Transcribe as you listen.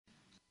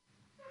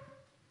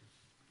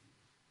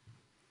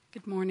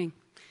Good morning.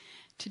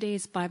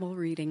 Today's Bible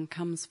reading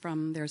comes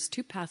from, there's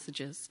two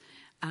passages.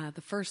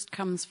 The first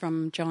comes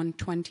from John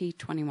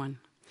 20:21.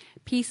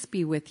 Peace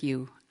be with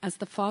you. As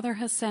the Father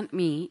has sent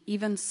me,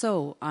 even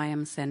so I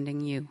am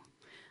sending you.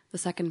 The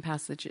second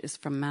passage is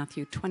from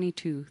Matthew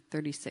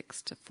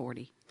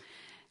 22:36-40.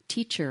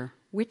 Teacher,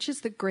 which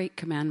is the great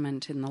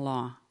commandment in the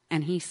law?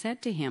 And he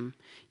said to him,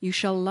 You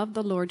shall love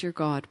the Lord your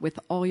God with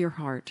all your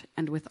heart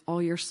and with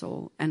all your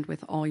soul and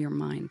with all your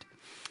mind.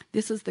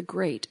 This is the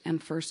great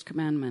and first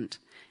commandment.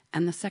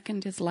 And the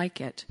second is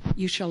like it.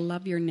 You shall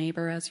love your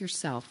neighbor as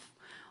yourself.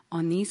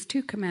 On these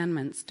two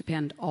commandments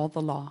depend all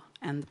the law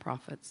and the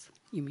prophets.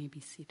 You may be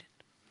seated.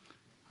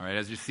 All right,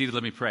 as you're seated,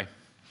 let me pray.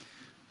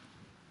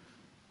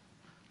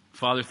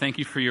 Father, thank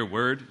you for your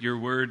word. Your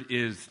word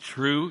is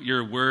true.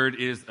 Your word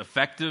is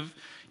effective.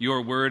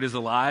 Your word is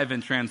alive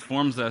and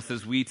transforms us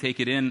as we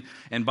take it in,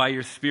 and by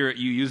your Spirit,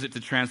 you use it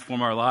to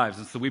transform our lives.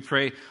 And so we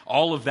pray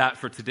all of that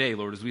for today,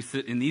 Lord. As we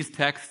sit in these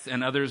texts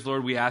and others,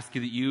 Lord, we ask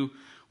you that you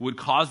would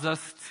cause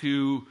us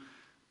to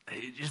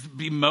just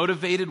be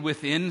motivated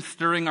within,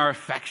 stirring our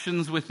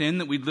affections within,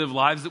 that we'd live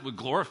lives that would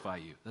glorify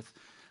you.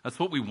 That's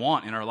what we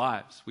want in our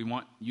lives. We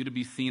want you to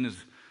be seen as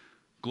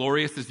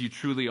glorious as you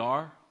truly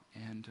are,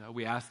 and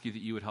we ask you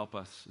that you would help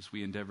us as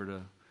we endeavor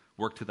to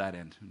work to that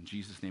end. In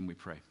Jesus' name we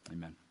pray.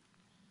 Amen.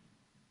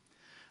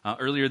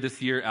 Earlier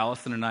this year,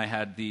 Allison and I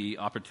had the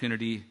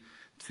opportunity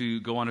to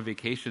go on a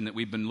vacation that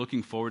we've been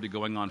looking forward to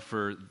going on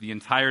for the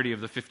entirety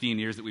of the 15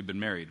 years that we've been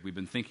married. We've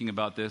been thinking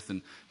about this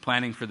and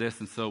planning for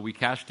this, and so we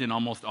cashed in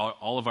almost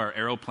all of our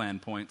Aeroplan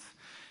points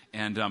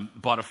and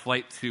bought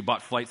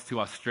flights to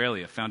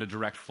Australia, found a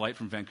direct flight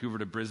from Vancouver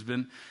to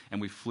Brisbane,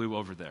 and we flew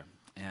over there.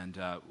 And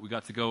we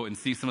got to go and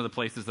see some of the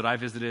places that I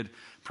visited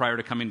prior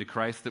to coming to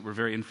Christ that were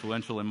very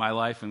influential in my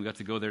life. And we got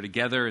to go there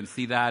together and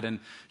see that and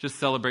just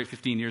celebrate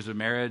 15 years of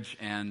marriage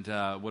and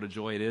what a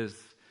joy it is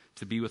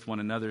to be with one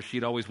another.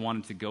 She'd always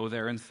wanted to go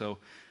there. And so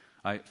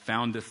I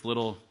found this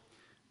little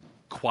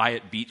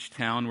quiet beach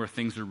town where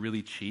things are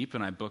really cheap.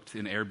 And I booked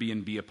an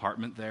Airbnb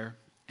apartment there.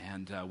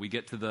 And we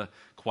get to the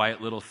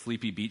quiet little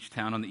sleepy beach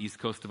town on the east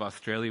coast of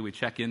Australia. We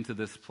check into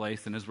this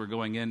place. And as we're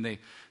going in, they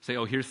say,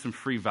 oh, here's some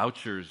free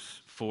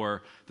vouchers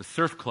for the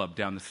surf club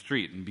down the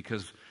street. And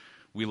because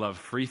we love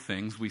free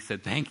things, we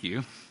said thank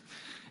you.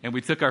 And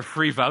we took our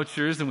free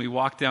vouchers and we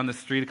walked down the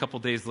street a couple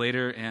days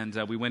later and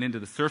we went into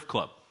the surf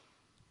club,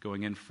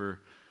 going in for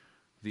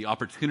the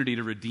opportunity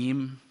to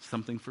redeem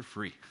something for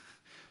free.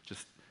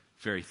 Just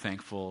very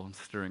thankful and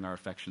stirring our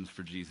affections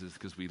for Jesus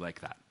because we like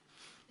that.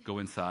 Go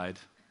inside.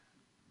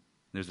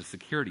 There's a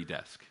security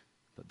desk.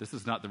 But this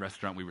is not the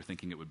restaurant we were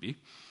thinking it would be.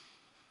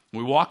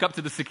 We walk up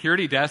to the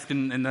security desk,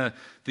 and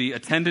the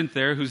attendant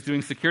there who's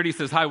doing security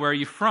says, hi, where are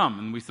you from?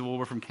 And we said, well,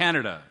 we're from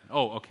Canada.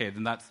 Oh, okay,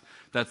 then that's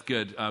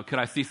good. Could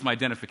I see some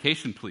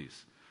identification,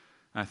 please?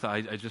 And I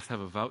thought, I just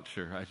have a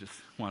voucher. I just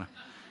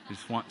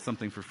want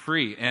something for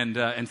free.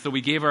 And so we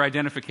gave our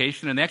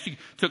identification, and they actually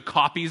took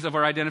copies of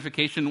our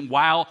identification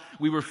while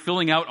we were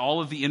filling out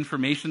all of the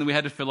information that we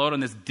had to fill out on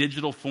this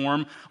digital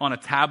form on a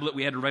tablet.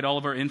 We had to write all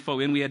of our info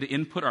in. We had to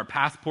input our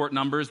passport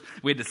numbers.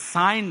 We had to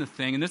sign the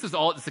thing. And this is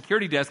all at the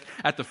security desk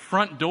at the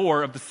front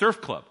door of the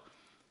surf club.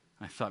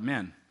 I thought,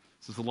 man,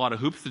 this is a lot of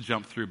hoops to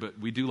jump through, but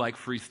we do like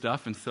free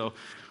stuff. And so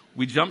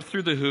we jumped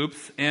through the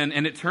hoops,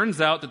 and it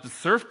turns out that the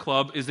surf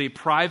club is a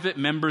private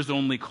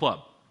members-only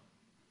club.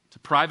 It's a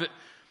private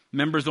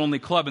members-only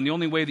club, and the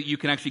only way that you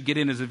can actually get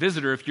in as a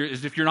visitor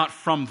is if you're not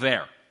from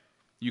there.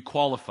 You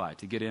qualify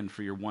to get in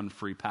for your one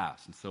free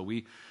pass. And so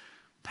we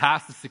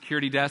pass the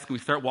security desk, and we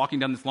start walking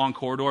down this long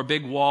corridor,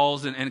 big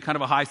walls, and kind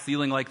of a high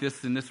ceiling like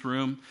this in this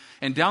room.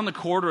 And down the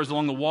corridors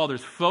along the wall,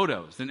 there's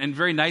photos, and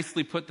very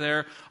nicely put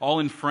there, all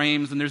in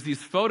frames. And there's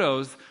these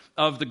photos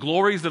of the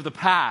glories of the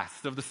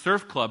past, of the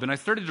surf club. And I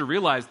started to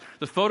realize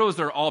the photos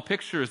are all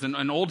pictures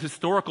and old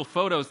historical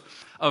photos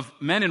of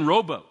men in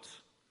rowboats.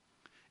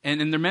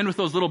 And they're men with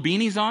those little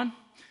beanies on,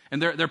 and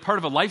they're part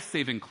of a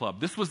life-saving club.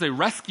 This was a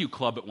rescue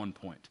club at one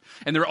point.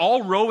 And they're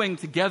all rowing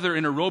together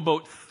in a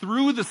rowboat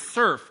through the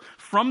surf,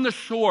 from the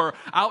shore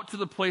out to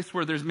the place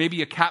where there's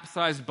maybe a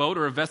capsized boat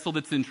or a vessel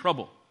that's in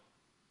trouble.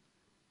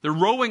 They're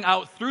rowing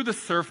out through the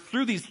surf,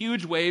 through these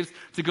huge waves,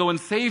 to go and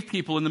save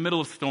people in the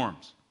middle of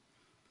storms.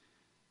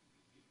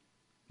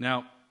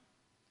 Now,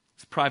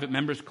 this private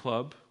members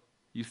club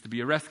used to be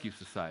a rescue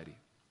society.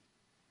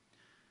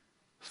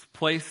 This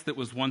place that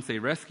was once a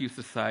rescue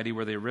society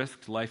where they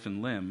risked life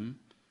and limb,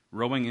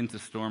 rowing into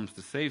storms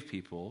to save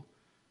people,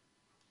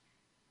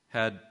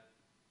 had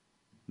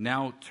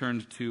now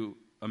turned to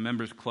a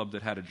members club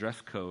that had a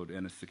dress code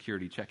and a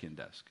security check-in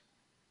desk.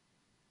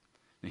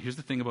 Now, here's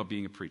the thing about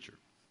being a preacher.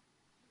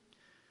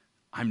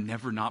 I'm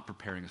never not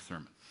preparing a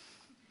sermon.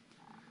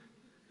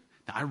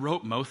 Now, I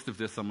wrote most of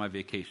this on my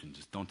vacation.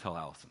 Just don't tell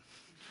Allison.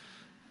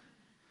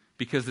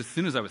 Because as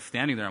soon as I was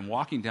standing there, I'm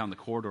walking down the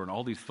corridor and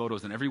all these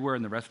photos, and everywhere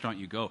in the restaurant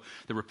you go,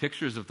 there were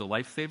pictures of the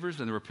lifesavers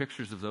and there were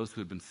pictures of those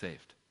who had been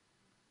saved.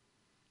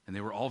 And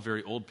they were all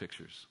very old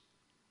pictures.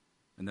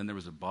 And then there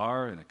was a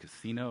bar and a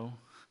casino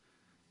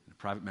and a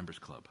private members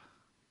club.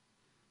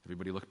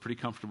 Everybody looked pretty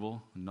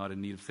comfortable and not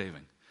in need of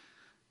saving.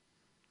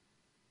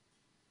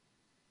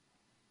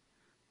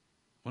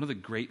 One of the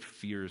great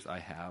fears I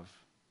have,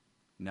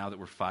 now that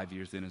we're 5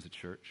 years in as a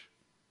church,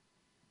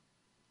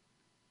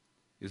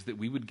 is that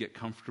we would get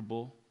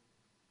comfortable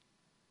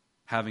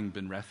having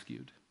been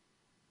rescued,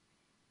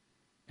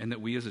 and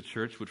that we as a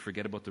church would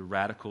forget about the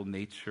radical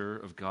nature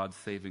of God's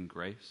saving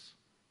grace,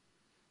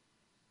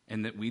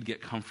 and that we'd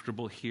get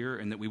comfortable here,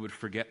 and that we would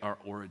forget our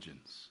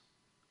origins.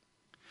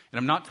 And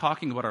I'm not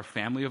talking about our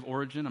family of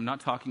origin. I'm not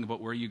talking about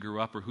where you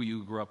grew up or who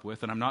you grew up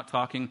with. And I'm not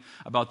talking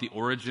about the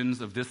origins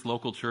of this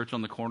local church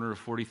on the corner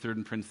of 43rd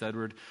and Prince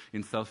Edward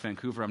in South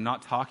Vancouver. I'm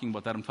not talking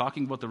about that. I'm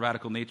talking about the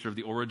radical nature of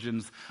the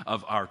origins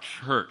of our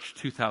church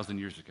 2,000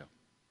 years ago.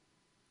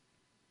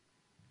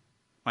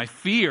 My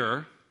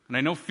fear, and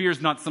I know fear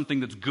is not something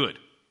that's good,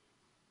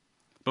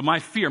 but my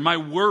fear, my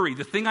worry,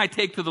 the thing I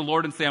take to the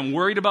Lord and say, I'm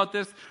worried about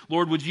this.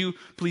 Lord, would you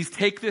please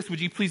take this? Would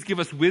you please give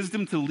us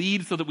wisdom to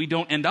lead so that we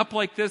don't end up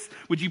like this?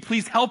 Would you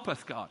please help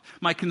us, God?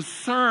 My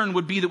concern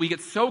would be that we get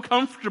so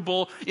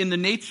comfortable in the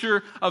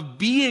nature of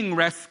being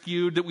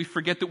rescued that we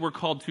forget that we're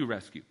called to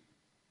rescue.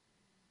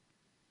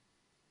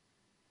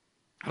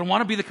 I don't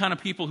want to be the kind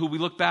of people who we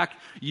look back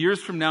years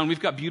from now and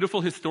we've got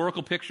beautiful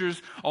historical pictures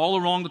all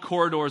along the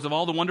corridors of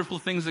all the wonderful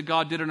things that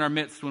God did in our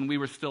midst when we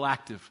were still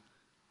active.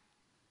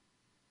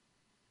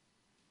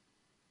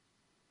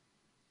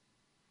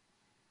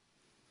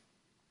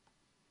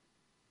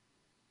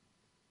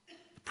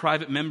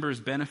 Private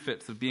members'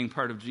 benefits of being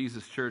part of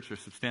Jesus' church are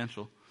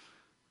substantial.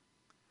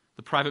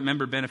 The private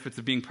member benefits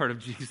of being part of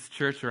Jesus'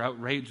 church are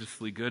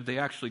outrageously good. They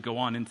actually go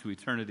on into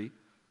eternity.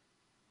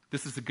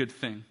 This is a good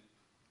thing.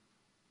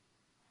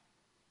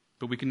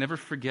 But we can never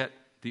forget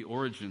the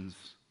origins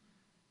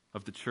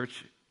of the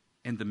church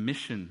and the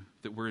mission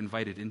that we're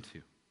invited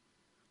into,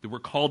 that we're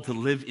called to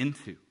live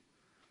into.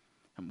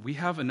 And we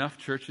have enough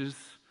churches,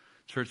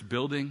 church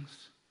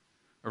buildings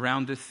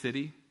around this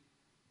city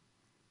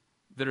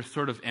that are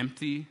sort of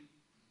empty,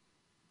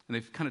 and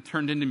they've kind of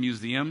turned into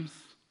museums.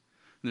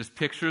 And there's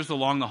pictures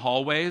along the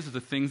hallways of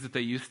the things that they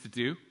used to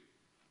do.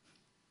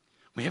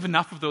 We have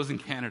enough of those in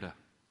Canada.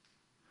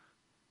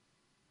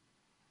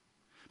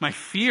 My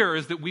fear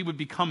is that we would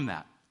become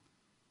that.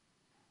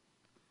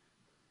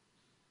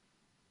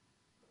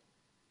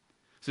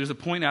 So there's a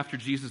point after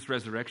Jesus'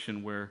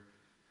 resurrection where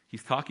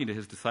he's talking to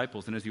his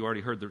disciples, and as you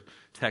already heard the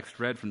text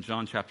read from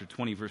John chapter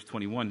 20, verse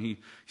 21, he's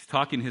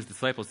talking to his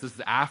disciples. This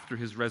is after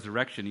his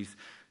resurrection. He's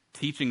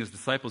teaching his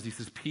disciples. He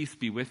says, "Peace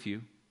be with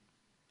you.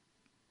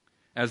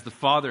 As the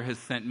Father has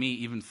sent me,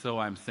 even so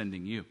I'm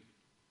sending you."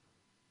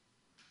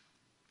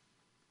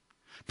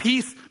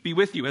 Peace be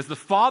with you. As the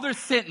Father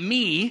sent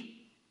me,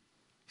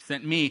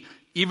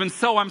 even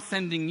so I'm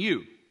sending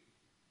you.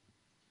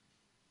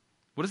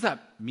 What does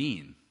that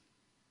mean?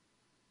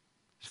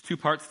 There's two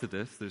parts to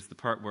this. There's the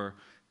part where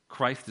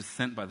Christ is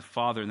sent by the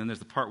Father, and then there's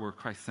the part where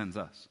Christ sends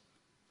us.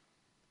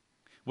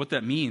 What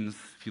that means,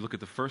 if you look at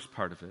the first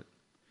part of it,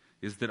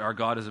 is that our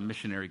God is a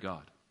missionary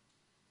God.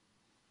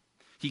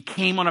 He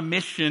came on a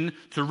mission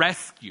to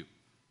rescue.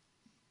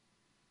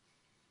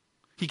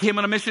 He came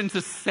on a mission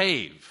to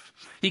save.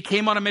 He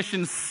came on a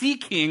mission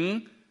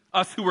seeking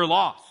us who were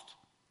lost.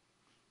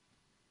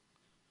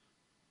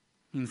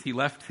 It means he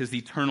left his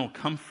eternal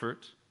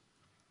comfort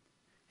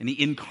and he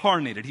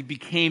incarnated. He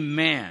became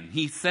man.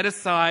 He set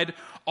aside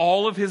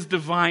all of his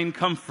divine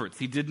comforts.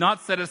 He did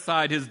not set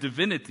aside his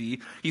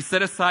divinity. He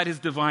set aside his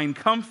divine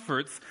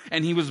comforts,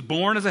 and he was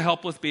born as a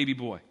helpless baby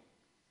boy.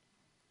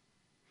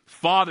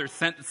 Father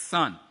sent the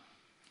Son,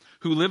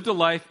 who lived a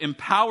life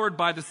empowered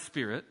by the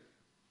Spirit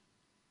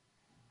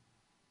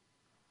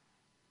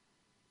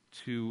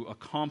to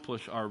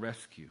accomplish our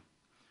rescue,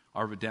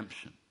 our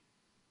redemption.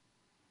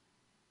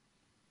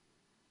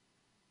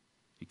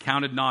 He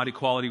counted not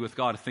equality with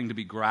God a thing to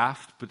be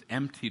grasped, but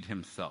emptied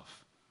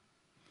himself,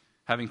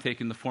 having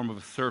taken the form of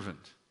a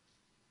servant,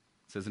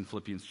 it says in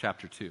Philippians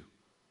chapter 2.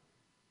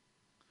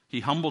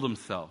 He humbled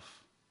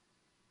himself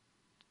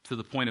to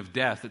the point of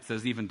death, it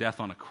says even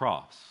death on a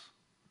cross.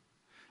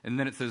 And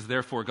then it says,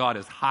 therefore God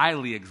has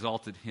highly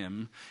exalted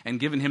him and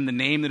given him the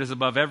name that is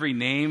above every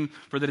name,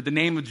 for that at the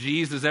name of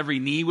Jesus every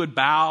knee would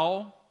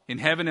bow in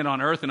heaven and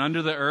on earth and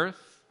under the earth.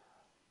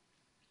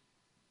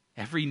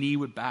 Every knee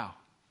would bow.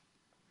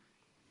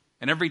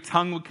 And every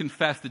tongue would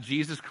confess that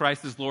Jesus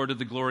Christ is Lord to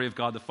the glory of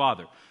God the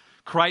Father.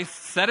 Christ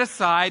set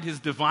aside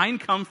his divine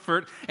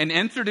comfort and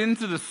entered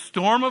into the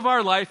storm of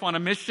our life on a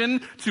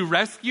mission to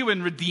rescue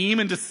and redeem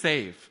and to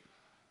save.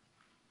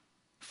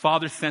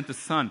 Father sent the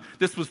Son.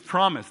 This was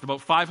promised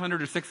about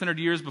 500 or 600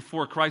 years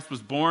before Christ was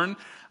born.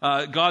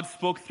 God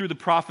spoke through the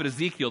prophet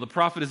Ezekiel. The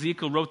prophet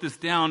Ezekiel wrote this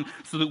down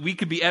so that we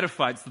could be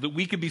edified, so that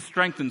we could be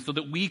strengthened, so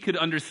that we could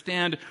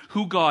understand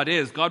who God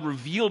is. God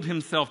revealed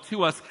himself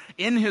to us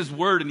in his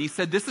word, and he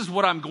said, this is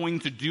what I'm going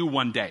to do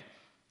one day.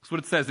 That's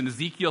what it says in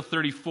Ezekiel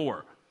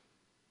 34,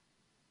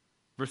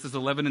 verses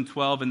 11 and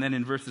 12, and then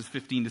in verses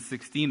 15 to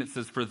 16, it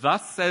says, for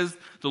thus says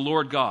the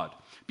Lord God,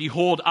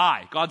 behold,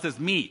 God says,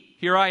 me,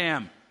 here I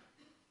am.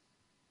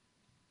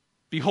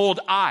 Behold,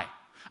 I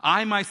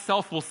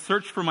myself will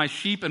search for my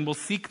sheep and will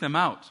seek them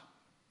out.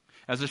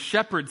 As a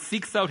shepherd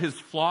seeks out his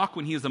flock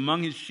when he is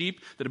among his sheep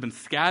that have been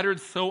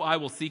scattered, so I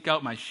will seek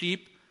out my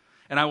sheep,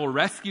 and I will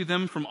rescue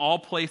them from all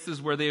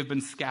places where they have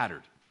been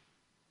scattered.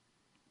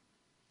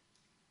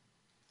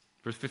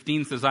 Verse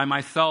 15 says, I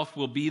myself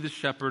will be the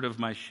shepherd of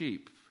my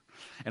sheep,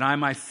 and I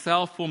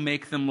myself will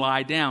make them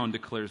lie down,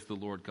 declares the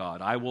Lord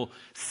God. I will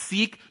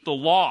seek the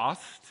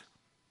lost,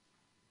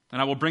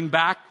 and I will bring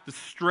back the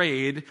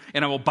strayed,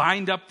 and I will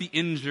bind up the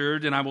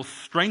injured, and I will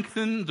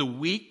strengthen the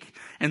weak,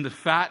 and the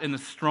fat and the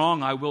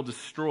strong I will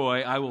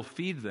destroy. I will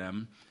feed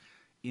them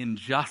in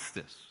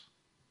justice.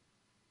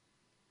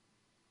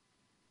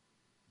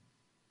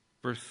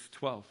 Verse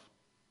 12.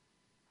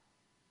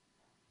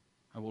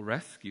 I will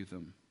rescue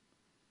them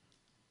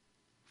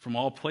from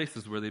all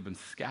places where they've been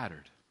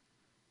scattered.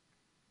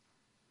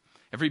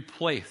 Every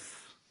place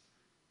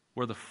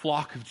where the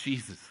flock of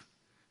Jesus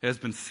has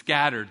been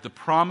scattered. The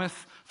promise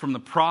from the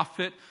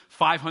prophet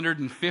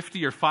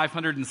 550 or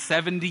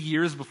 570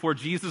 years before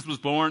Jesus was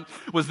born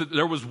was that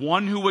there was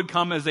one who would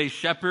come as a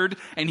shepherd,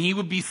 and he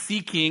would be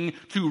seeking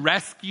to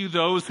rescue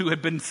those who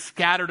had been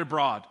scattered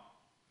abroad.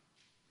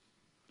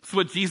 That's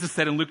what Jesus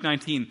said in Luke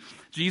 19.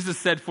 Jesus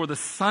said, for the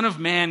Son of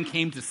Man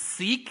came to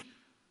seek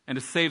and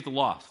to save the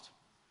lost.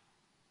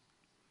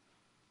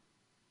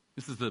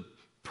 This is the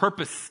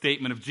purpose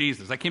statement of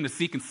Jesus. I came to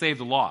seek and save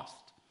the lost.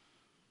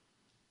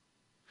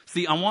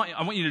 See, I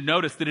want you to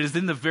notice that it is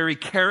in the very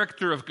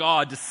character of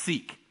God to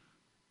seek.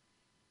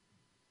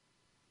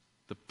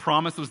 The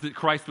promise was that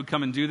Christ would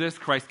come and do this.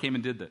 Christ came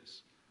and did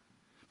this.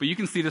 But you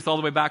can see this all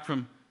the way back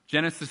from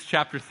Genesis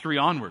chapter 3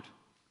 onward.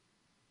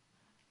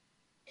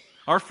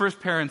 Our first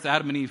parents,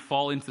 Adam and Eve,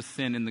 fall into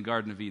sin in the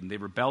Garden of Eden. They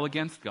rebel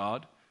against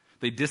God.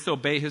 They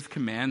disobey his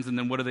commands, and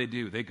then what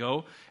do? They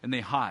go and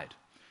they hide.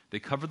 They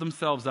cover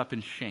themselves up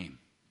in shame.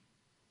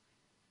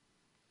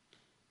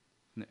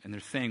 And they're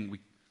saying,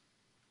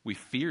 we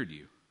feared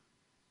you.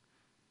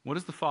 What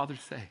does the Father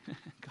say?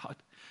 God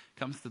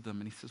comes to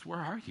them and he says, where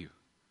are you?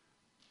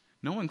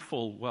 Knowing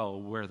full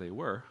well where they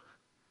were,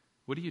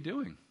 what are you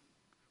doing?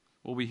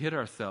 Well, we hid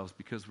ourselves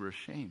because we're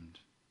ashamed.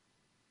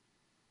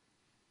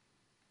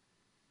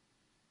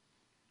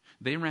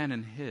 They ran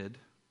and hid,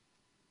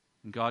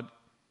 and God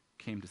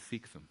came to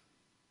seek them.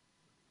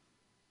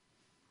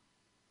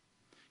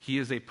 He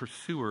is a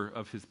pursuer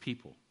of his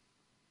people.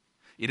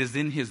 It is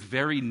in his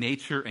very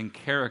nature and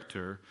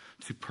character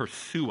to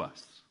pursue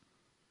us.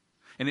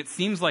 And it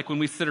seems like when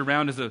we sit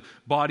around as a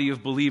body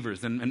of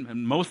believers,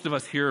 and most of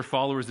us here are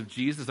followers of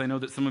Jesus. I know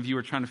that some of you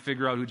are trying to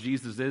figure out who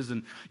Jesus is,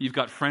 and you've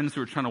got friends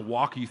who are trying to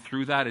walk you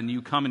through that, and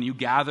you come and you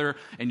gather,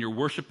 and you're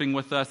worshiping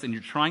with us, and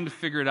you're trying to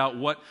figure it out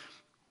what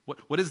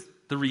is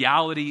the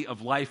reality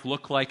of life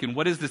look like, and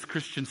what is this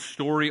Christian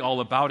story all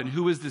about, and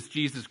who is this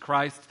Jesus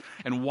Christ,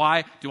 and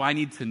why do I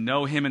need to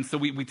know him? And so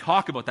we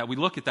talk about that, we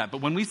look at that. But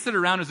when we sit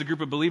around as a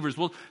group of believers,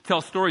 we'll tell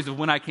stories of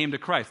when I came to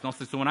Christ. And I'll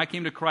say, so when I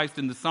came to Christ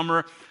in the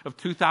summer of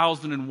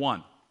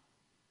 2001,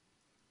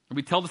 and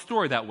we tell the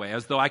story that way,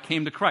 as though I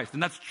came to Christ.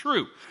 And that's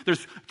true.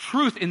 There's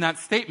truth in that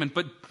statement,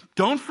 but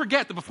don't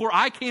forget that before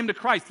I came to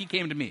Christ, he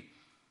came to me.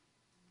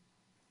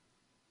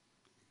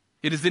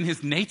 It is in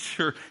his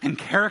nature and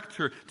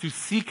character to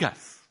seek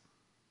us.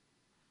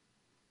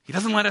 He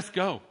doesn't let us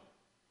go.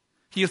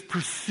 He has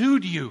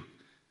pursued you.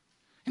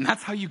 And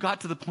that's how you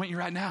got to the point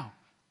you're at now.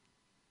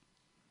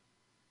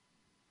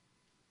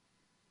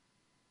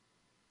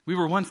 We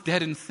were once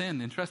dead in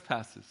sin and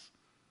trespasses.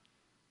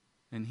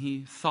 And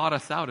he sought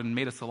us out and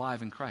made us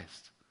alive in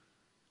Christ.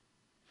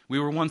 We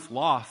were once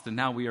lost and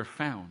now we are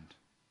found.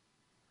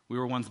 We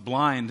were once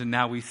blind and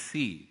now we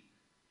see.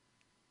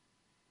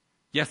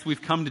 Yes,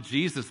 we've come to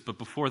Jesus, but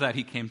before that,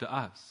 he came to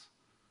us.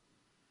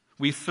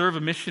 We serve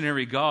a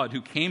missionary God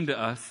who came to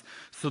us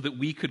so that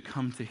we could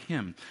come to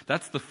him.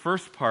 That's the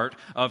first part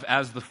of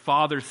as the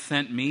Father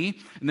sent me.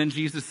 And then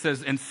Jesus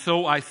says, and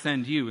so I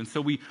send you. And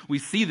so we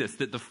see this,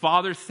 that the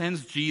Father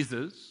sends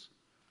Jesus,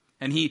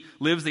 and he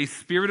lives a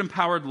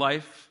Spirit-empowered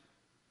life,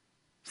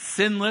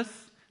 sinless,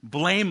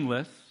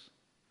 blameless,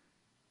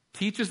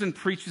 teaches and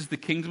preaches the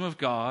kingdom of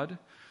God,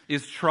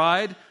 is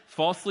tried,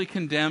 falsely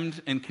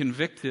condemned, and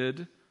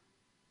convicted.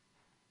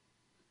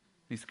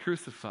 He's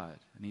crucified,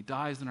 and he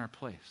dies in our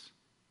place.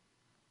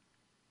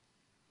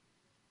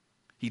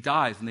 He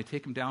dies, and they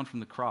take him down from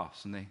the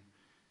cross, and they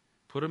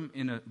put him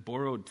in a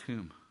borrowed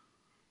tomb.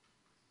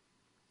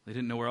 They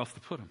didn't know where else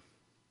to put him.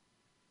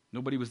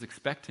 Nobody was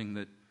expecting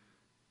that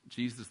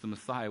Jesus, the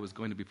Messiah, was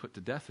going to be put to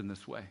death in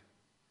this way.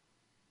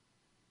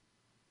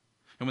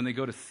 And when they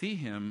go to see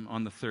him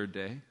on the third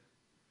day,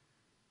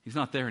 he's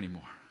not there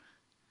anymore.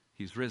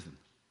 He's risen.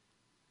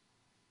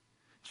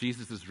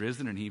 Jesus is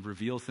risen, and he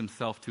reveals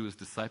himself to his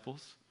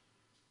disciples,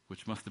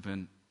 which must have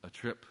been a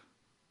trip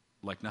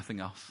like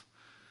nothing else.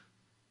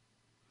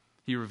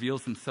 He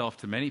reveals himself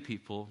to many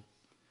people.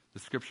 The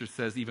scripture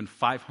says even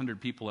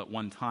 500 people at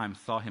one time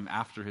saw him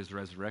after his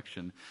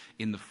resurrection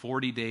in the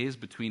 40 days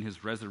between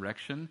his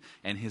resurrection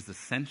and his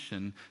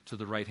ascension to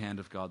the right hand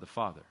of God the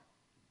Father.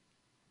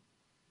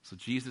 So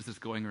Jesus is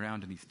going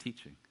around and he's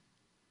teaching.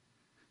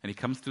 And he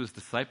comes to his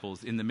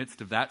disciples in the midst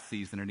of that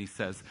season and he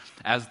says,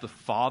 as the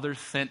Father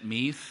sent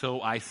me,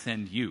 so I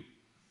send you.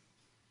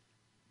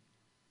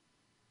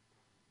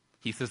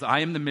 He says, I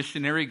am the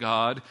missionary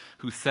God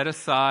who set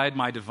aside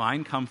my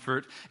divine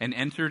comfort and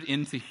entered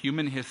into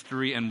human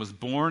history and was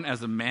born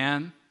as a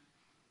man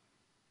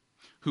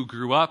who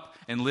grew up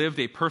and lived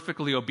a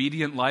perfectly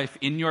obedient life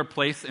in your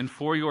place and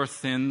for your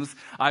sins.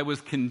 I was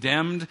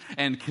condemned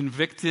and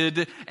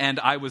convicted, and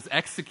I was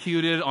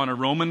executed on a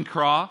Roman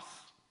cross,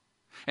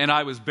 and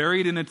I was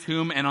buried in a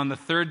tomb, and on the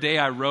third day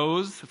I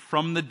rose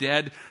from the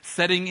dead,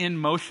 setting in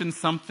motion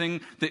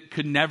something that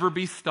could never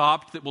be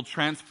stopped, that will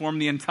transform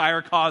the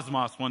entire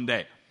cosmos one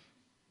day.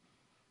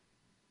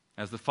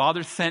 As the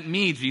Father sent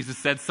me, Jesus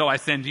said, so I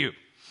send you.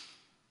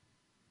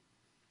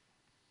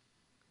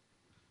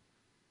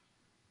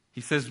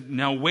 He says,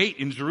 now wait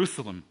in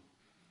Jerusalem,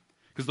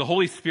 because the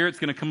Holy Spirit's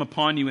going to come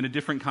upon you in a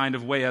different kind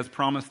of way as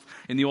promised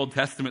in the Old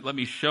Testament. Let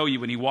me show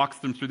you. And he walks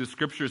them through the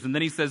scriptures. And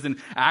then he says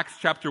in Acts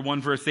chapter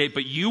 1, verse 8,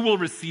 but you will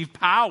receive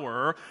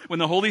power when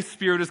the Holy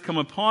Spirit has come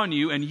upon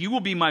you, and you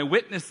will be my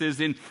witnesses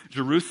in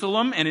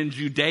Jerusalem and in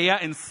Judea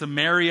and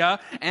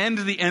Samaria and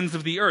the ends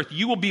of the earth.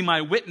 You will be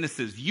my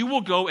witnesses. You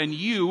will go, and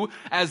you,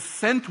 as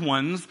sent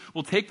ones,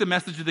 will take the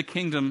message of the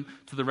kingdom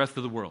to the rest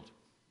of the world.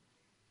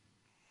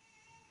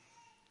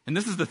 And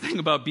this is the thing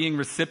about being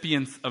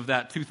recipients of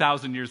that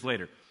 2,000 years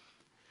later.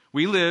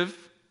 We live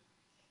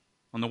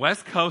on the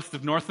west coast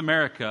of North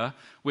America,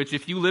 which,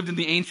 if you lived in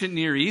the ancient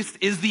Near East,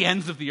 is the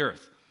ends of the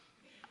earth.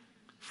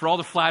 For all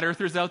the flat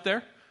earthers out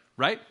there,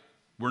 right?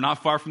 We're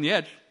not far from the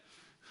edge.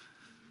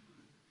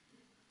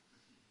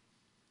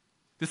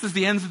 This is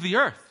the ends of the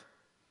earth.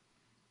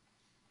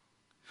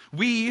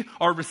 We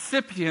are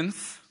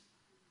recipients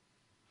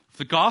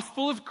the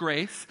gospel of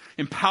grace,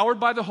 empowered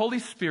by the Holy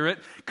Spirit,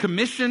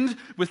 commissioned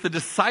with the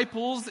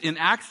disciples in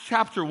Acts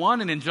chapter 1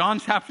 and in John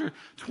chapter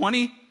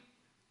 20.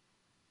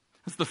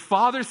 As the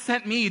Father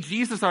sent me,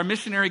 Jesus, our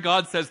missionary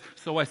God, says,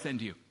 so I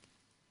send you.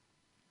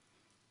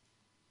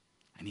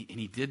 And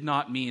he did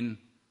not mean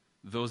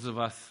those of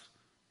us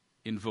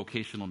in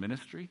vocational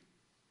ministry.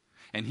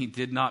 And he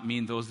did not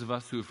mean those of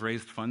us who have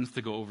raised funds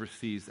to go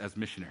overseas as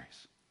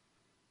missionaries.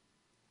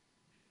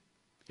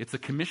 It's a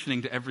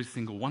commissioning to every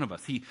single one of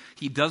us. He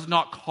does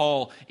not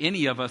call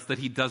any of us that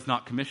he does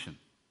not commission.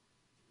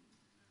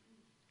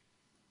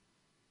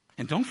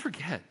 And don't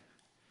forget,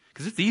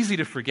 because it's easy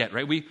to forget,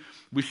 right? We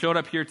showed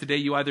up here today,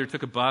 you either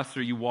took a bus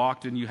or you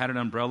walked and you had an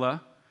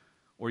umbrella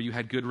or you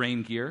had good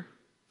rain gear.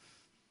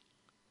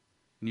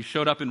 And you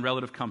showed up in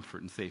relative comfort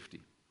and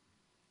safety.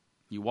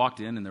 You walked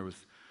in and there was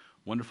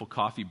wonderful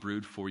coffee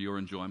brewed for your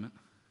enjoyment.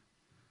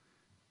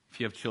 If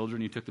you have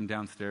children, you took them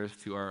downstairs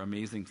to our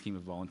amazing team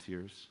of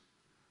volunteers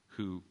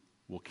who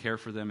will care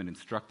for them and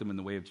instruct them in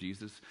the way of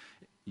Jesus.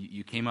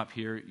 You came up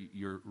here,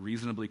 you're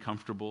reasonably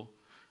comfortable,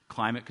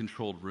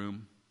 climate-controlled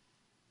room,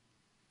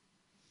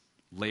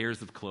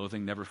 layers of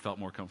clothing, never felt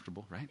more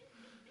comfortable, right?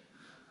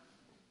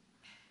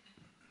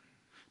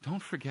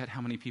 Don't forget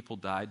how many people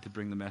died to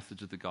bring the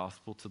message of the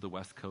gospel to the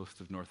west coast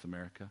of North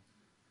America.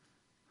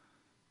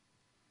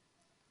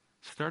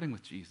 Starting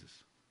with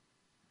Jesus.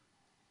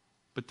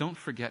 But don't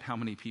forget how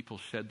many people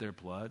shed their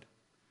blood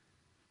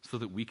so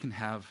that we can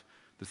have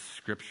the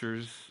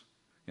scriptures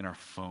in our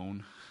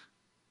phone.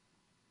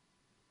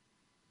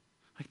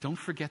 Like, don't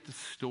forget the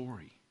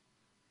story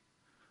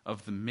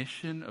of the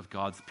mission of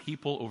God's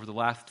people over the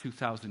last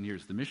 2,000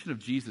 years. The mission of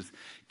Jesus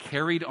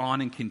carried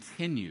on and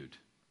continued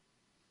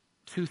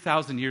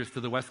 2,000 years to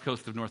the west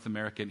coast of North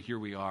America, and here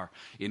we are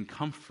in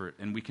comfort,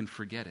 and we can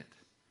forget it.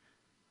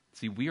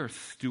 See, we are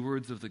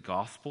stewards of the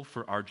gospel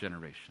for our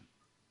generation.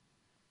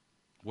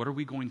 What are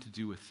we going to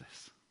do with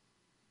this?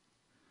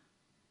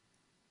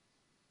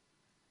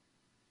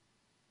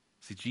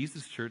 See,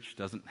 Jesus' church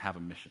doesn't have a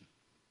mission.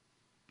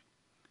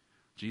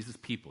 Jesus'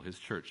 people, his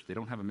church, they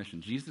don't have a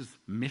mission. Jesus'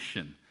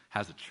 mission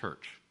has a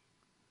church.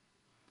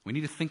 We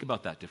need to think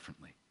about that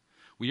differently.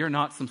 We are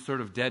not some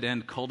sort of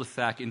dead-end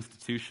cul-de-sac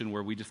institution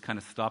where we just kind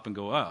of stop and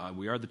go,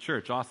 we are the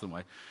church, awesome.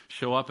 I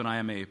show up and I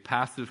am a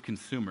passive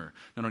consumer.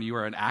 No, you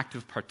are an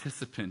active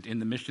participant in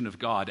the mission of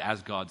God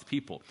as God's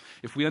people.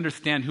 If we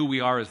understand who we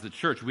are as the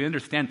church, we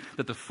understand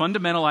that the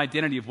fundamental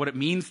identity of what it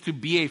means to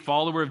be a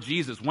follower of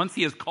Jesus, once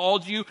he has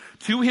called you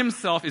to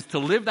himself, is to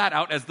live that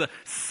out as the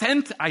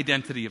sent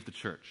identity of the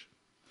church.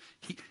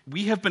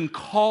 We have been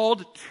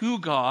called to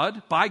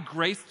God by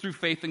grace through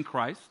faith in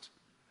Christ.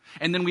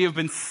 And then we have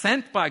been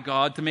sent by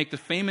God to make the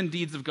fame and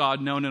deeds of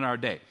God known in our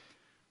day.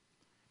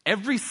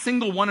 Every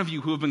single one of you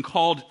who have been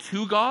called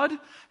to God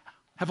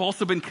have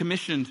also been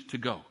commissioned to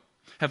go,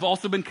 have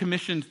also been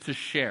commissioned to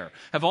share,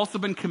 have also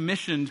been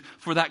commissioned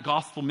for that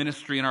gospel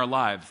ministry in our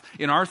lives,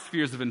 in our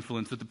spheres of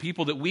influence, with the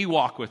people that we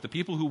walk with, the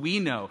people who we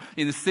know,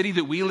 in the city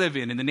that we live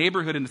in the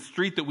neighborhood, in the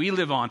street that we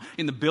live on,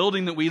 in the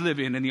building that we live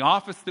in the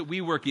office that we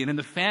work in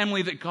the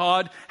family that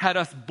God had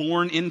us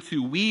born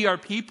into. We are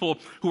people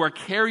who are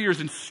carriers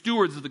and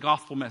stewards of the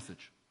gospel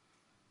message.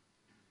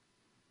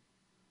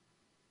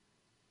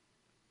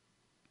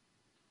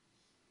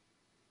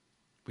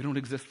 We don't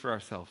exist for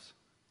ourselves.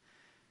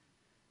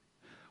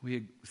 We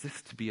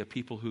exist to be a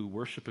people who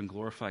worship and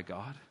glorify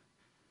God.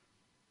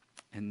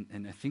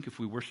 And I think if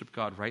we worship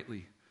God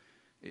rightly,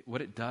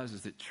 what it does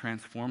is it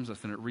transforms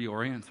us and it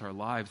reorients our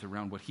lives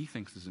around what he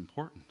thinks is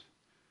important.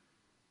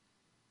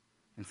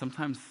 And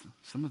sometimes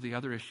some of the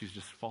other issues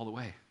just fall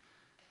away.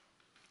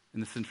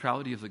 And the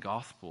centrality of the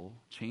gospel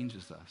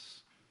changes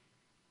us.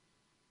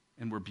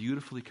 And we're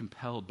beautifully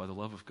compelled by the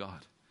love of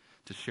God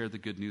to share the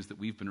good news that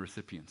we've been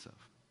recipients of.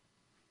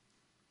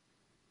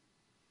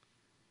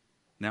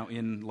 Now,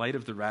 in light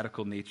of the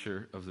radical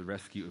nature of the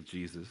rescue of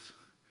Jesus,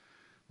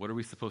 what are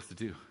we supposed to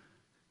do?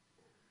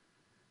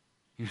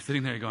 You're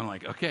sitting there going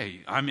like,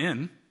 okay, I'm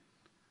in.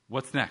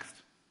 What's next?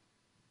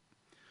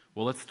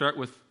 Well, let's start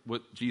with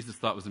what Jesus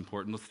thought was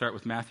important. Let's start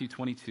with Matthew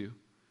 22.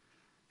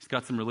 He's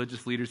got some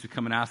religious leaders who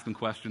come and ask him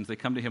questions. They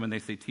come to him and they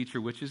say,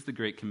 "Teacher, which is the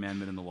great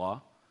commandment in the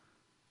law?"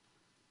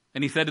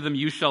 And he said to them,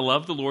 "You shall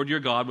love the Lord your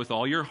God with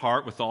all your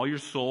heart, with all your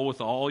soul, with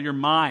all your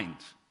mind.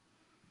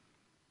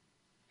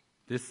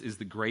 This is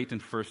the great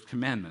and first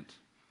commandment.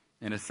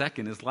 And a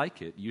second is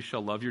like it. You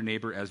shall love your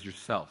neighbor as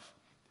yourself.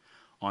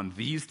 On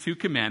these two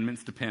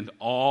commandments depend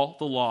all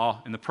the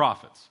law and the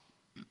prophets."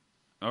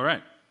 All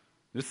right.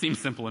 This seems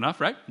simple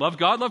enough, right? Love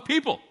God, love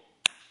people.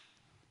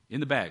 In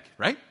the bag,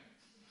 right?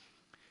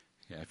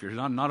 Yeah, if you're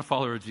not a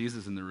follower of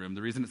Jesus in the room,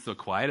 the reason it's so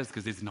quiet is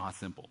because it's not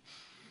simple.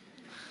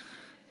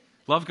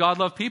 Love God,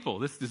 love people.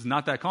 This is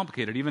not that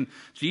complicated. Even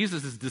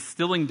Jesus is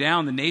distilling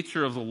down the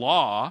nature of the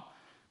law,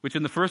 which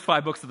in the first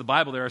 5 books of the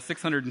Bible, there are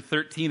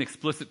 613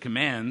 explicit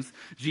commands.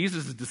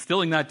 Jesus is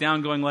distilling that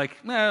down, going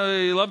like,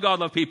 love God,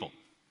 love people.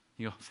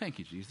 You go, thank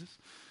you, Jesus.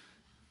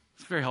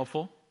 It's very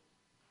helpful.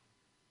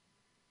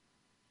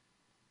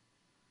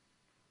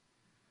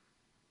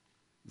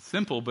 It's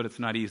simple, but it's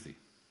not easy.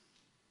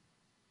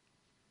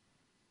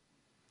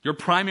 Your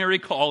primary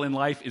call in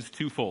life is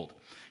twofold.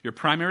 Your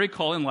primary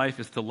call in life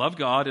is to love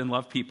God and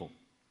love people.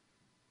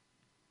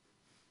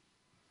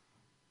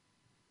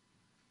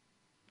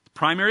 The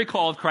primary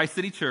call of Christ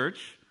City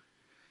Church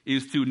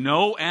is to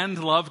know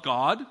and love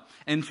God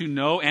and to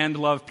know and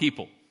love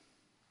people.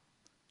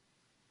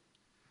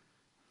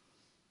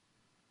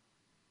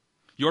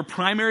 Your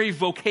primary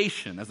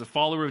vocation as a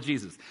follower of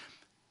Jesus,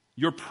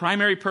 your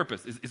primary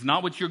purpose is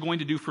not what you're going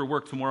to do for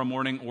work tomorrow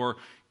morning or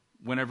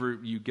whenever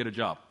you get a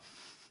job.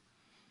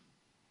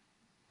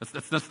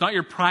 That's not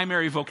your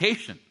primary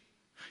vocation.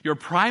 Your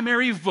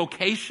primary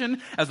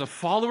vocation as a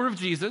follower of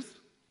Jesus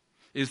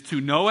is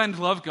to know and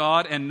love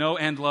God and know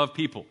and love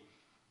people.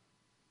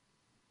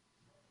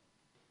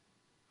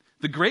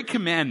 The great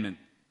commandment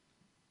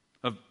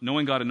of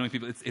knowing God and knowing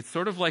people, it's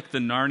sort of like the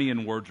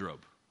Narnian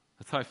wardrobe.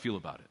 That's how I feel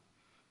about it.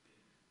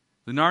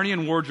 The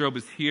Narnian wardrobe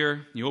is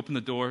here. You open the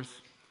doors,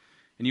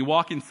 and you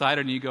walk inside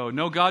it, and you go,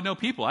 no God, no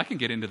people. I can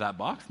get into that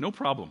box. No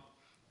problem.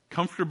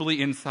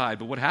 Comfortably inside.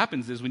 But what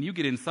happens is when you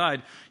get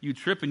inside, you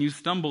trip and you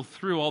stumble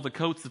through all the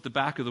coats at the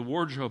back of the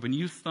wardrobe, and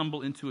you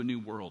stumble into a new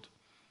world.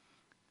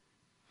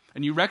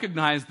 And you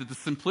recognize that the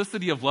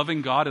simplicity of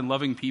loving God and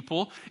loving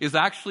people is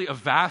actually a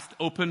vast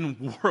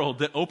open world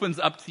that opens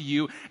up to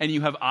you, and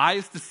you have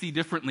eyes to see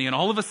differently. And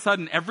all of a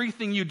sudden,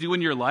 everything you do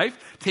in your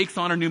life takes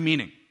on a new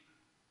meaning.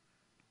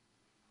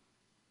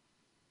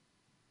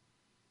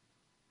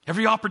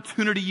 Every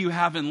opportunity you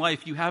have in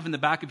life, you have in the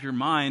back of your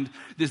mind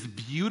this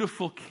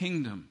beautiful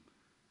kingdom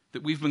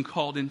that we've been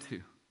called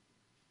into.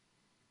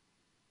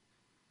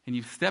 And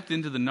you've stepped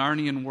into the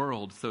Narnian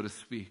world, so to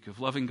speak, of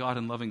loving God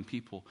and loving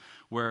people,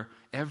 where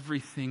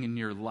everything in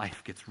your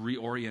life gets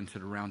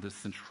reoriented around the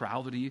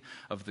centrality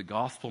of the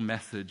gospel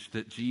message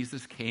that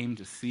Jesus came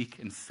to seek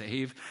and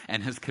save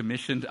and has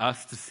commissioned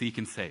us to seek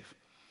and save.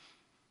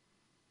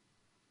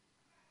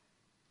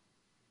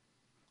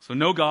 So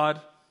know God,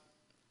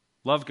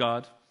 love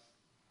God,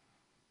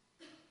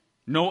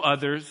 know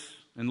others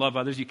and love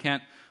others. You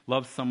can't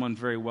love someone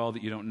very well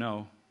that you don't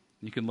know.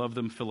 You can love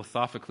them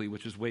philosophically,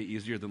 which is way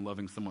easier than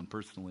loving someone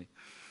personally.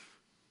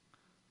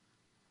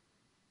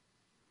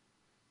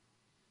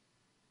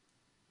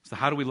 So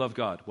how do we love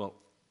God? Well,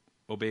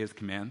 obey his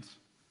commands.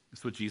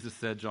 That's what Jesus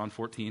said, John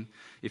 14.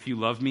 If you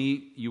love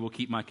me, you will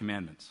keep my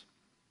commandments.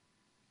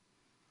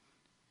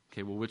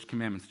 Okay, well, which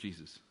commandments,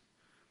 Jesus?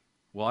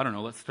 Well, I don't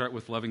know. Let's start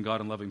with loving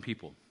God and loving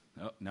people.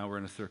 Oh, now we're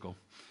in a circle.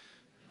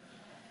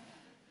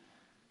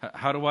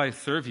 How do I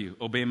serve you?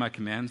 Obey my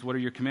commands. What are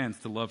your commands?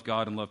 To love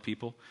God and love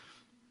people.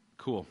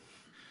 Cool.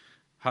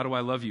 How do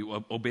I love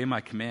you? Obey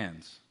my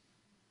commands.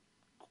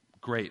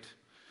 Great.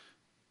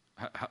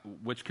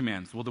 Which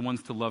commands? Well, the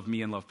ones to love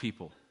me and love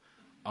people.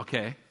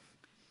 Okay.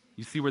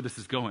 You see where this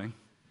is going.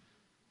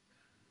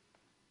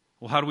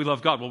 Well, how do we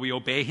love God? Well, we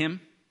obey him.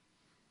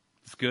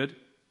 It's good.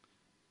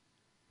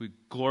 We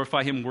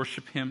glorify him,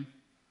 worship him,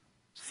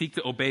 seek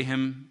to obey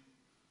him.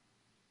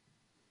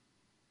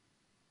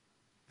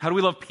 How do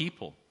we love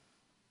people?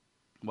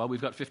 Well,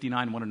 we've got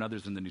 59 one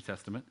another's in the New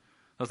Testament.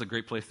 That's a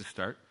great place to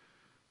start.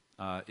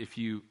 If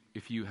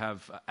you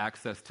have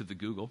access to the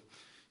Google,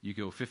 you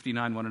go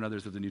 59 one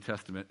another's of the New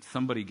Testament.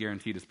 Somebody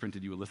guaranteed has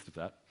printed you a list of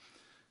that.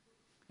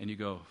 And you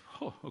go,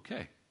 oh,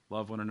 okay.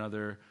 Love one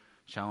another,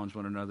 challenge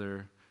one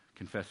another,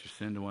 confess your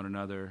sin to one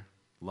another,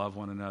 Love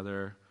one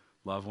another,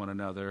 love one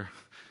another,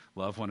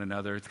 love one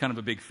another. It's kind of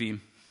a big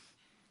theme.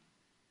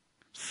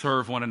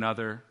 Serve one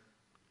another,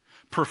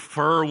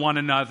 prefer one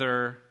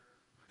another.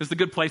 This is a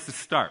good place to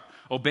start.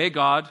 Obey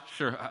God,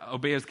 sure,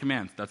 obey his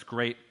commands. That's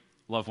great.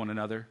 Love one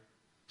another.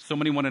 So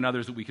many one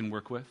another's that we can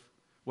work with.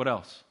 What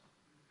else?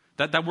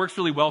 That works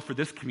really well for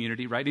this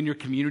community, right? In your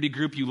community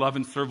group, you love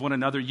and serve one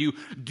another. You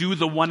do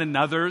the one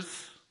another's,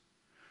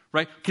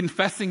 right?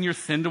 Confessing your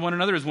sin to one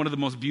another is one of the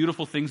most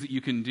beautiful things that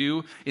you can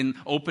do in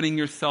opening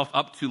yourself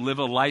up to live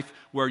a life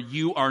where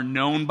you are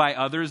known by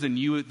others and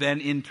you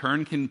then in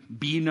turn can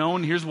be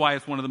known. Here's why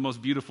it's one of the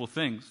most beautiful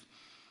things.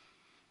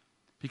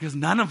 Because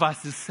none of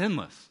us is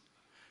sinless.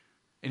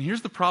 And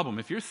here's the problem.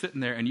 If you're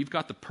sitting there and you've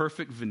got the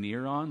perfect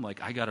veneer on,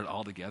 like I got it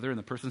all together, and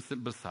the person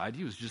sitting beside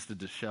you is just a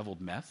disheveled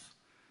mess,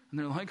 and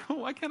they're like, oh,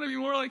 why can't I be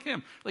more like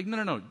him? Like,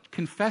 no.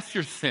 Confess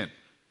your sin,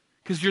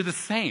 because you're the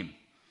same.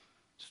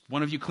 Just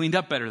one of you cleaned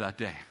up better that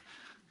day.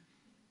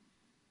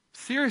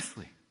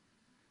 Seriously.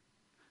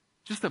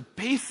 Just a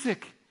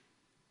basic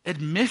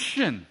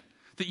admission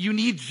that you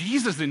need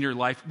Jesus in your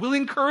life will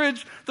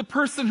encourage the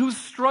person who's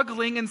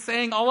struggling and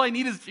saying, all I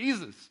need is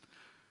Jesus.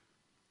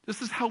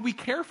 This is how we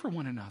care for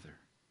one another.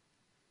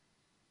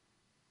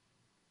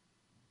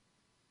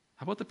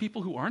 How about the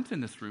people who aren't in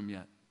this room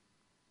yet?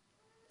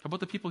 How about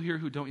the people here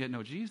who don't yet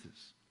know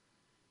Jesus?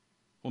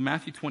 Well,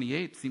 Matthew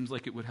 28 seems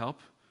like it would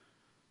help.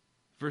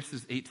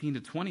 Verses 18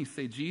 to 20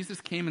 say, Jesus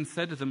came and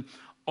said to them,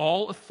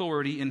 all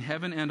authority in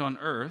heaven and on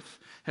earth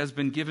has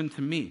been given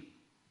to me.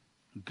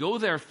 Go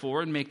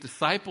therefore and make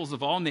disciples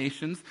of all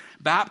nations,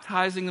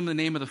 baptizing them in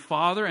the name of the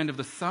Father and of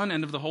the Son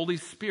and of the Holy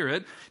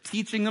Spirit,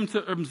 teaching them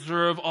to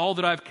observe all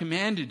that I've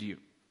commanded you.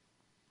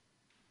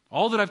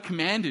 All that I've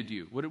commanded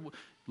you.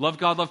 Love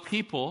God, love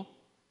people.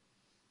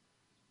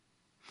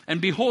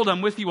 And behold,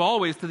 I'm with you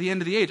always to the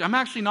end of the age. I'm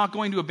actually not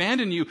going to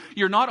abandon you.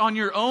 You're not on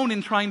your own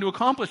in trying to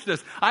accomplish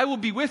this. I will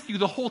be with you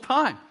the whole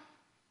time.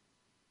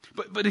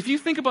 But if you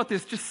think about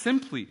this just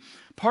simply,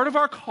 part of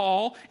our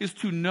call is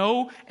to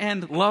know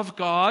and love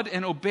God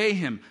and obey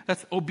him.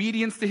 That's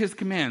obedience to his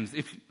commands.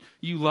 If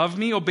you love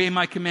me, obey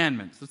my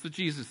commandments. That's what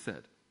Jesus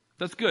said.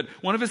 That's good.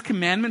 One of his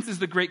commandments is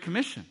the Great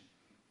Commission.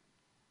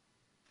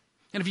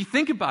 And if you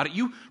think about it,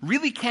 you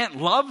really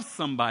can't love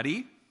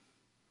somebody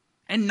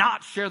and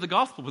not share the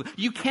gospel with them.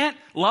 You can't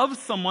love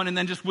someone and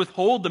then just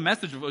withhold the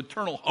message of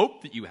eternal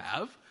hope that you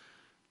have.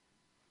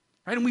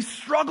 Right? And we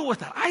struggle with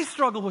that. I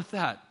struggle with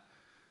that.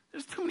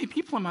 There's too many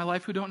people in my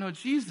life who don't know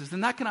Jesus,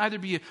 and that can either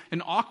be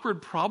an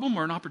awkward problem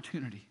or an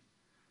opportunity.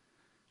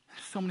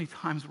 There's so many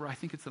times where I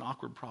think it's an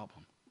awkward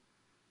problem.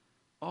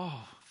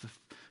 Oh,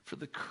 for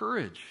the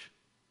courage.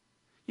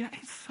 You know,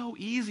 it's so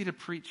easy to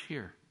preach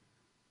here.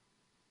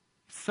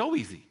 It's so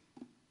easy.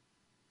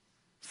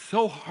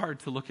 So hard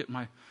to look at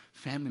my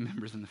family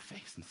members in the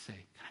face and say,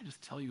 can I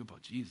just tell you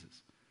about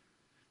Jesus?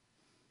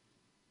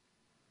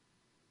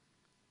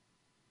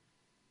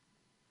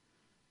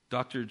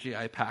 Dr.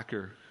 J.I.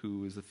 Packer,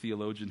 who is a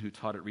theologian who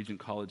taught at Regent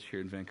College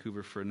here in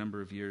Vancouver for a number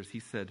of years,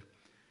 he said,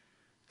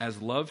 as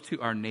love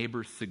to our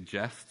neighbor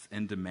suggests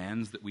and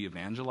demands that we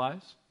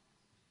evangelize,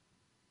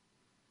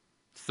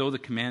 so the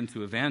command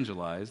to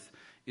evangelize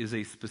is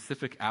a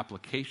specific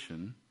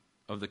application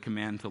of the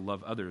command to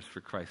love others for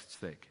Christ's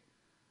sake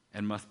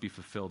and must be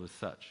fulfilled as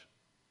such.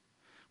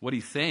 What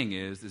he's saying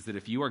is that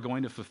if you are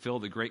going to fulfill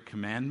the great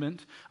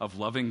commandment of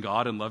loving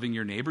God and loving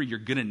your neighbor, you're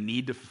going to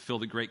need to fulfill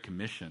the great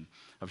commission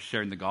of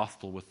sharing the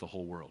gospel with the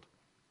whole world.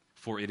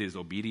 For it is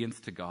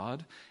obedience to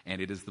God,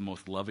 and it is the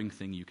most loving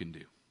thing you can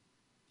do.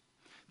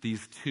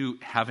 These two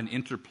have an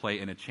interplay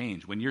and a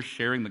change. When you're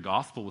sharing the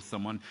gospel with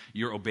someone,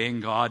 you're obeying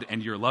God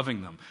and you're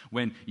loving them.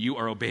 When you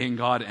are obeying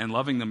God and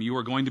loving them, you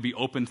are going to be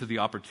open to the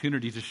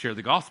opportunity to share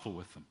the gospel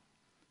with them.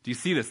 Do you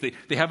see this?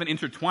 They have an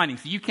intertwining.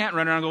 So you can't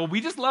run around and go, well,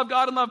 we just love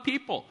God and love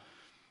people.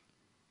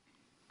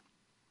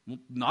 Well,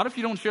 not if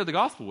you don't share the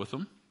gospel with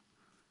them.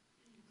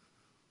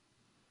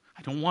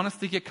 I don't want us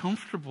to get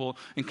comfortable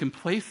and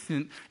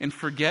complacent and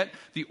forget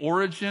the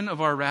origin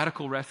of our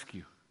radical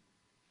rescue.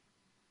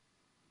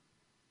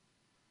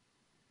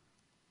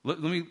 Let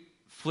me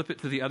flip it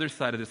to the other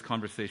side of this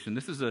conversation.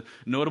 This is a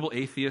notable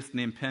atheist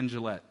named Penn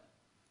Jillette,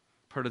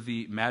 part of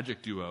the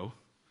Magic duo.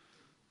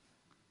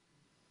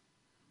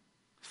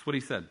 That's what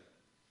he said.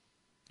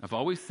 I've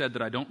always said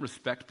that I don't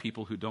respect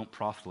people who don't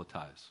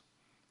proselytize.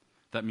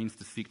 That means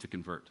to seek to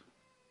convert.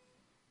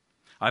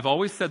 I've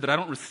always said that I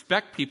don't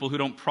respect people who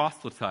don't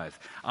proselytize.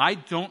 I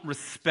don't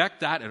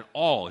respect that at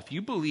all. If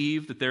you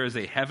believe that there is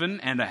a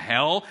heaven and a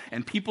hell,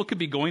 and people could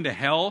be going to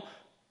hell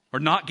or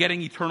not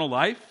getting eternal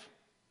life,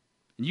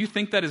 and you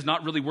think that is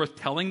not really worth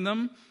telling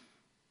them,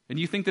 and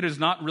you think that it is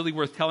not really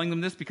worth telling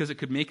them this because it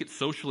could make it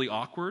socially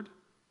awkward,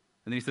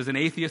 and then he says, and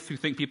atheists who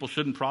think people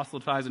shouldn't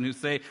proselytize and who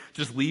say,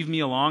 just leave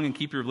me alone and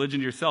keep your religion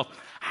to yourself.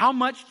 How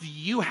much do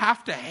you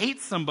have to hate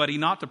somebody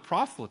not to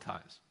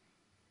proselytize?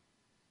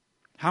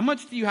 How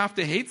much do you have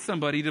to hate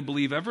somebody to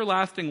believe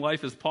everlasting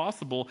life is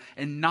possible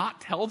and not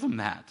tell them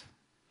that?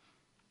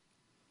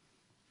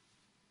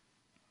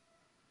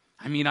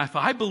 I mean, if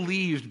I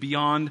believed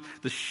beyond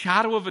the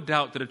shadow of a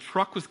doubt that a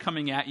truck was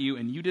coming at you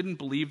and you didn't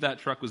believe that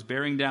truck was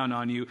bearing down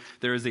on you,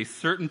 there is a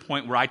certain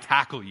point where I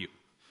tackle you.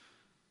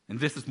 And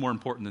this is more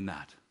important than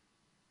that.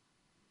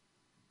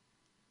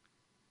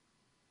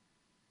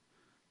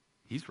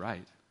 He's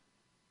right.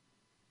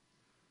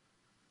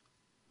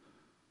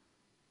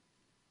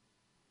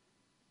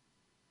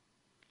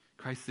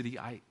 Christ City,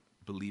 I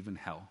believe in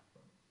hell.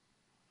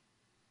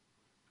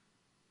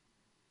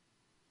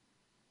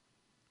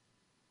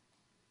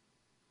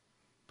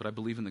 But I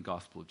believe in the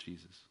gospel of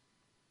Jesus.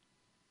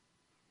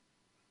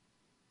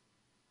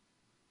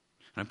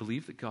 And I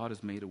believe that God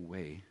has made a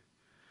way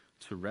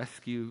to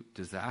rescue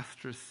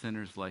disastrous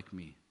sinners like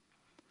me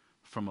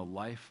from a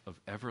life of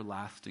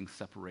everlasting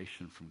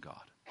separation from God.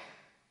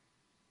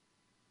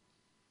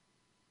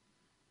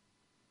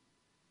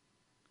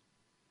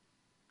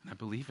 And I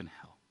believe in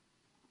hell.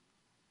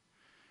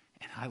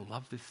 And I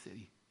love this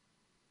city.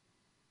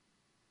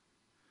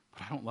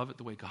 But I don't love it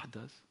the way God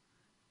does.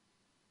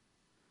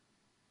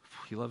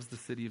 He loves the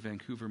city of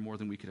Vancouver more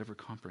than we could ever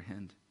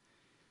comprehend.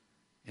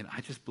 And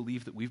I just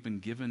believe that we've been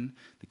given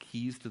the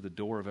keys to the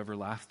door of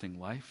everlasting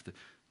life. The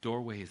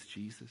doorway is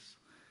Jesus.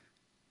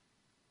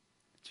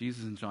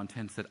 Jesus in John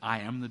 10 said, I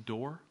am the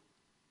door.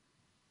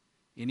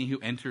 Any who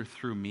enter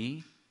through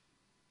me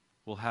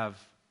will have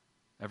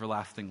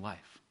everlasting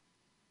life.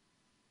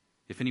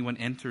 If anyone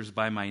enters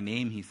by my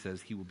name, he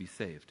says, he will be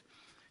saved.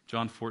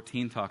 John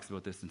 14 talks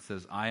about this and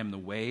says, I am the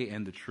way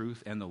and the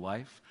truth and the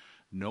life.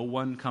 No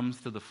one comes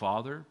to the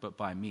Father but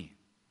by me.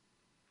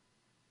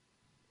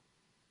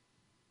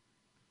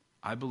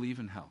 I believe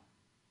in hell.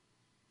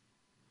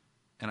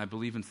 And I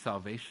believe in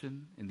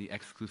salvation in the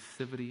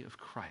exclusivity of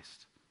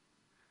Christ.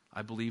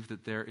 I believe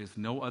that there is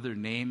no other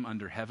name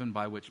under heaven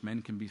by which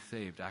men can be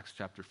saved, Acts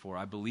chapter 4.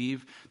 I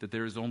believe that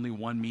there is only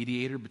one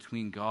mediator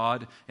between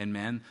God and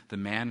men, the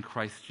man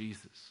Christ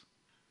Jesus.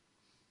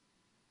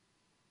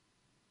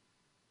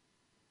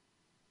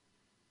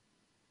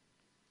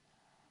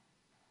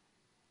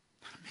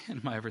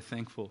 Man, am I ever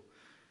thankful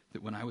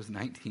that when I was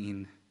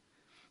 19,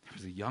 there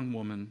was a young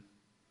woman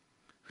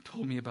who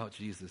told me about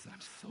Jesus. And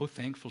I'm so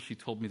thankful she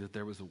told me that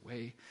there was a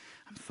way.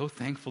 I'm so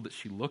thankful that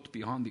she looked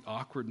beyond the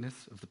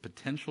awkwardness of the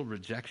potential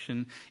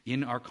rejection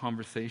in our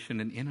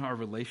conversation and in our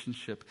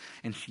relationship,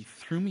 and she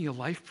threw me a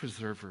life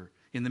preserver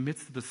in the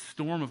midst of the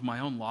storm of my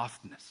own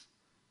lostness.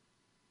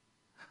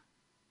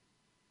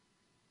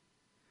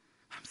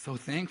 I'm so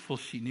thankful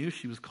she knew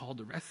she was called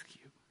to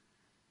rescue.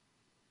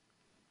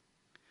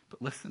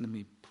 But listen to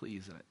me,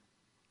 please.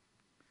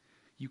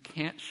 You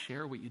can't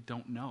share what you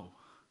don't know.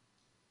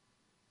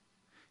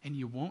 And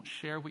you won't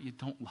share what you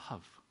don't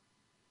love.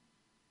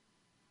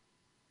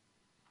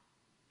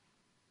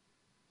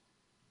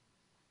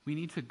 We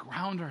need to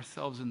ground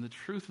ourselves in the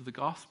truth of the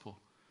gospel.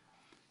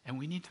 And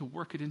we need to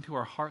work it into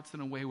our hearts in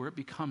a way where it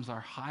becomes our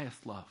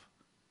highest love.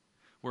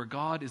 Where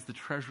God is the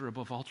treasure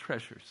above all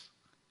treasures.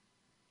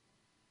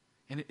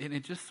 And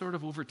it just sort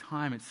of over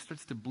time, it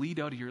starts to bleed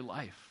out of your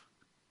life.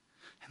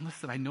 And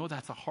listen, I know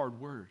that's a hard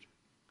word.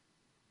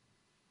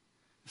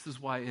 This is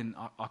why in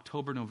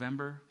October,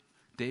 November,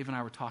 Dave and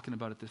I were talking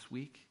about it this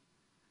week.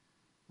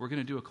 We're going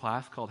to do a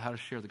class called How to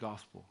Share the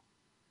Gospel.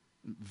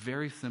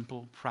 Very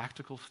simple,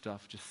 practical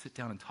stuff. Just sit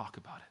down and talk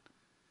about it.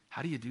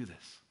 How do you do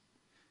this?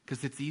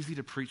 Because it's easy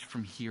to preach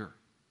from here.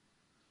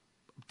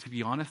 To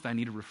be honest, I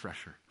need a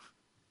refresher.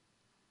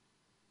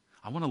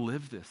 I want to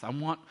live this. I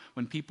want,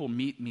 when people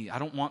meet me, I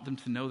don't want them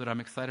to know that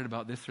I'm excited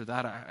about this or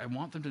that. I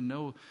want them to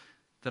know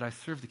that I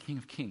serve the King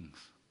of Kings,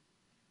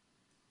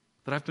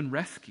 that I've been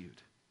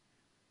rescued,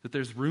 that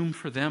there's room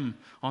for them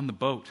on the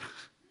boat,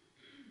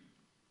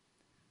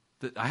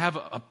 that I have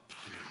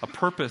a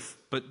purpose,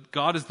 but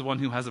God is the one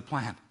who has a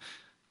plan.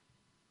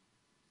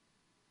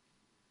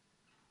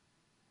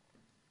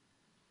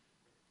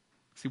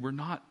 See, we're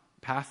not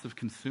passive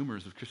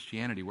consumers of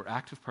Christianity. We're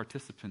active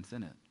participants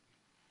in it.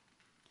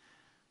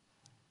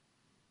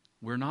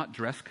 We're not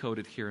dress code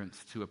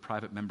adherents to a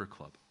private member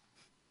club.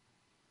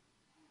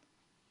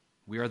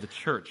 We are the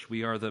church.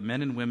 We are the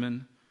men and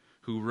women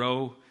who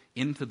row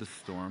into the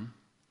storm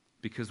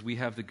because we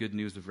have the good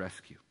news of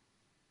rescue.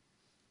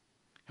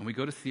 And we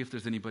go to see if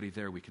there's anybody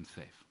there we can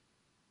save.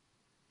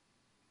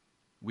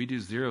 We do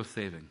zero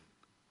saving.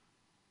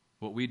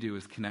 What we do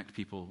is connect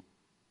people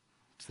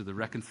to the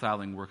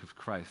reconciling work of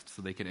Christ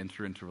so they can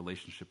enter into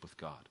relationship with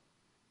God.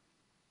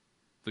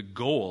 The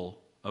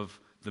goal of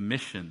the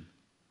mission,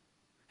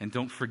 and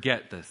don't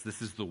forget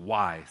this is the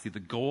why. See, the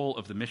goal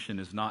of the mission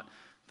is not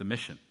the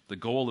mission. The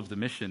goal of the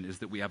mission is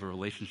that we have a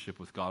relationship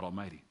with God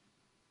Almighty.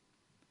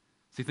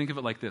 See, think of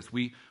it like this.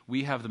 We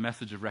have the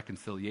message of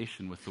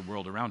reconciliation with the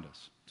world around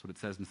us. That's what it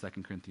says in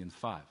 2 Corinthians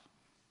 5.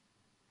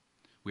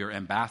 We are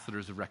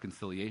ambassadors of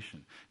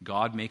reconciliation.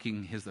 God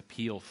making his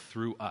appeal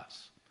through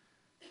us.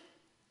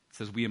 It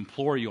says, we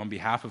implore you on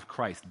behalf of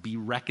Christ, be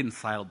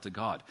reconciled to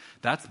God.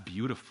 That's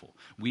beautiful.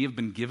 We have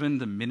been given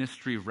the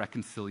ministry of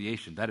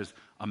reconciliation. That is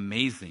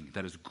amazing.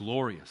 That is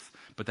glorious.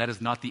 But that is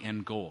not the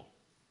end goal.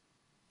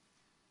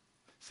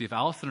 See, if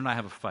Allison and I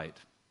have a fight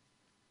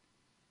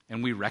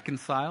and we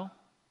reconcile,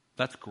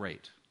 That's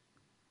great.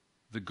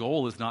 The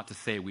goal is not to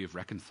say we have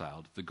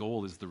reconciled. The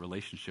goal is the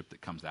relationship that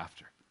comes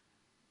after.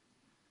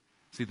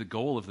 See, the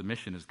goal of the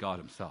mission is God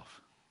himself.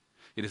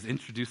 It is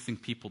introducing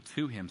people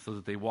to him so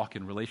that they walk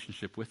in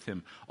relationship with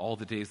him all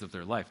the days of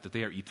their life, that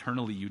they are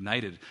eternally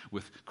united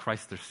with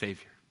Christ their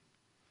Savior.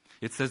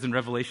 It says in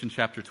Revelation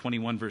chapter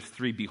 21, verse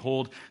 3,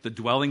 "Behold, the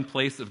dwelling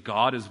place of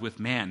God is with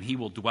man. He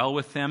will dwell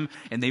with them,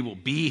 and they will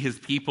be his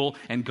people,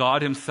 and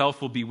God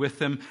himself will be with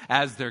them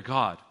as their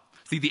God."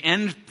 See, the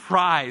end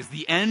prize,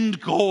 the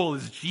end goal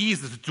is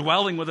Jesus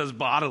dwelling with us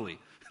bodily.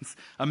 It's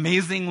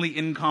amazingly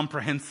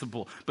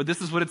incomprehensible. But this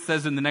is what it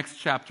says in the next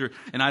chapter,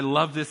 and I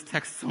love this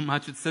text so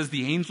much. It says,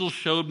 "The angel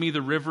showed me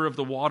the river of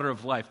the water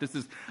of life." This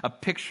is a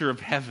picture of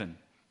heaven,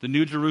 the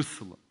New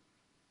Jerusalem.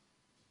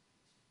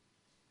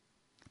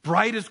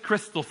 "Bright as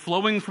crystal,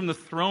 flowing from the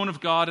throne of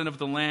God and of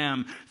the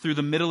Lamb through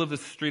the middle of the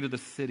street of the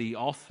city.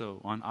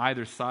 Also, on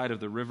either side of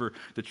the river,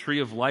 the tree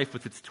of life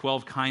with its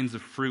 12 kinds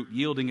of fruit,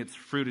 yielding its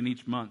fruit in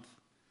each month.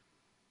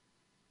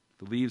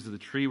 The leaves of the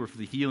tree were for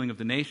the healing of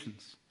the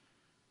nations.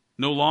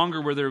 No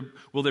longer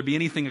will there be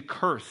anything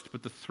accursed,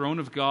 but the throne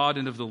of God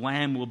and of the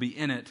Lamb will be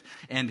in it,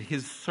 and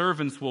his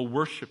servants will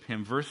worship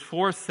him." Verse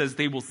 4 says,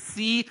 "They will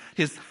see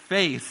his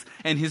face,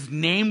 and his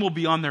name will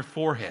be on their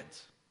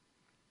foreheads.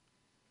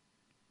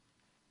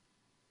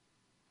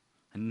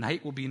 And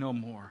night will be no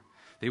more.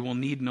 They will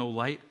need no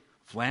light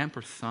of lamp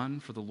or sun,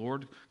 for the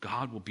Lord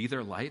God will be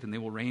their light, and they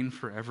will reign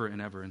forever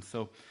and ever." And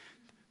so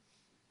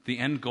the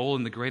end goal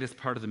and the greatest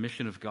part of the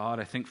mission of God,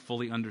 I think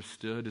fully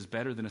understood, is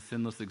better than a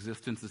sinless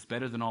existence. It's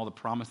better than all the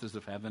promises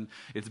of heaven.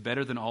 It's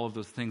better than all of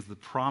those things. The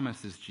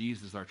promise is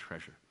Jesus, our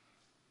treasure.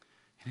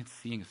 And it's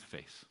seeing his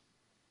face.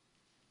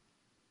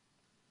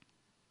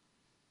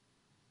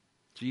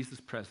 Jesus'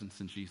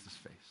 presence and Jesus'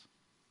 face.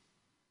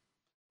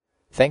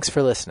 Thanks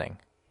for listening.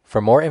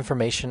 For more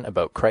information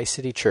about Christ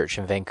City Church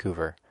in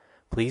Vancouver,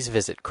 please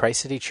visit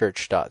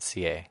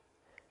christcitychurch.ca.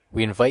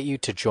 We invite you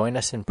to join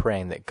us in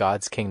praying that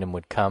God's kingdom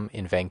would come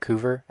in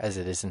Vancouver as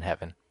it is in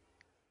heaven.